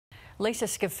Lisa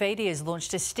Scafidi has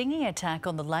launched a stinging attack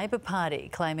on the Labor Party,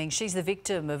 claiming she's the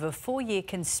victim of a 4-year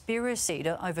conspiracy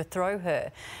to overthrow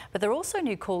her. But there are also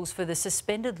new calls for the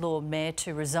suspended Lord Mayor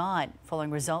to resign following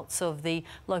results of the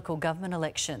local government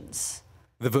elections.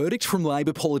 The verdict from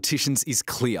Labor politicians is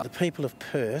clear. The people of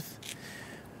Perth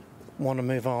want to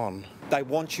move on. They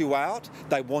want you out,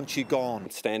 they want you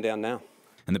gone. Stand down now.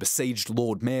 And the besieged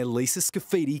Lord Mayor Lisa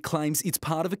Scafidi claims it's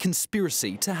part of a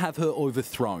conspiracy to have her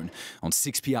overthrown. On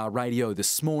 6PR radio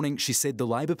this morning, she said the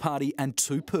Labor Party and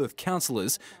 2 Perth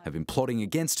councillors have been plotting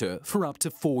against her for up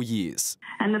to 4 years.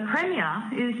 And the Premier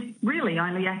is really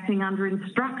only acting under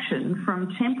instruction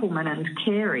from Templeman and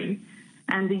Carey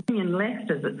and the Union Left,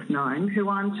 as it's known, who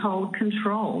I'm told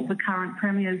control the current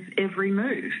Premier's every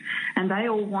move. And they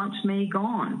all want me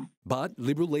gone. But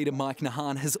Liberal leader Mike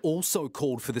Nahan has also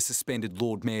called for the suspended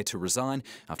Lord Mayor to resign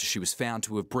after she was found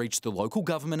to have breached the Local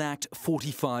Government Act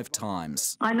 45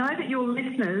 times. I know that your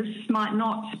listeners might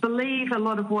not believe a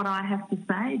lot of what I have to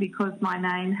say because my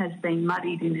name has been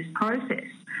muddied in this process.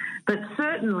 But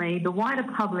certainly the wider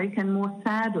public and more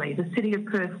sadly the City of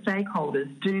Perth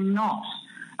stakeholders do not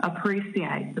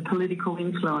appreciate the political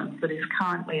influence that is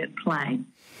currently at play.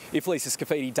 If Lisa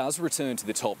Scafidi does return to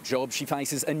the top job, she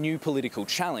faces a new political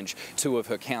challenge. 2 of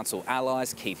her council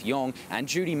allies, Keith Yong and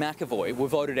Judy McAvoy, were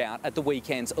voted out at the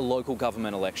weekend's local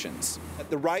government elections.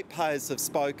 The ratepayers have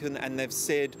spoken and they've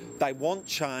said they want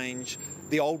change.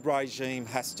 The old regime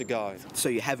has to go. So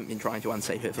you haven't been trying to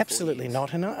unseat her for Absolutely 4 years?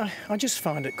 not, and I just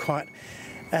find it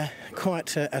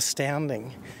quite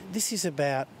astounding. This is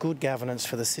about good governance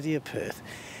for the City of Perth,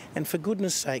 and for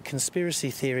goodness sake, conspiracy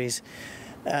theories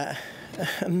are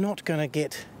not going to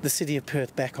get the City of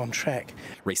Perth back on track.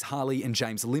 Reece Harley and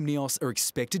James Limnios are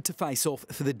expected to face off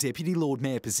for the Deputy Lord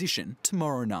Mayor position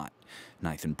tomorrow night.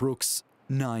 Nathan Brooks,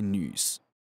 9 News.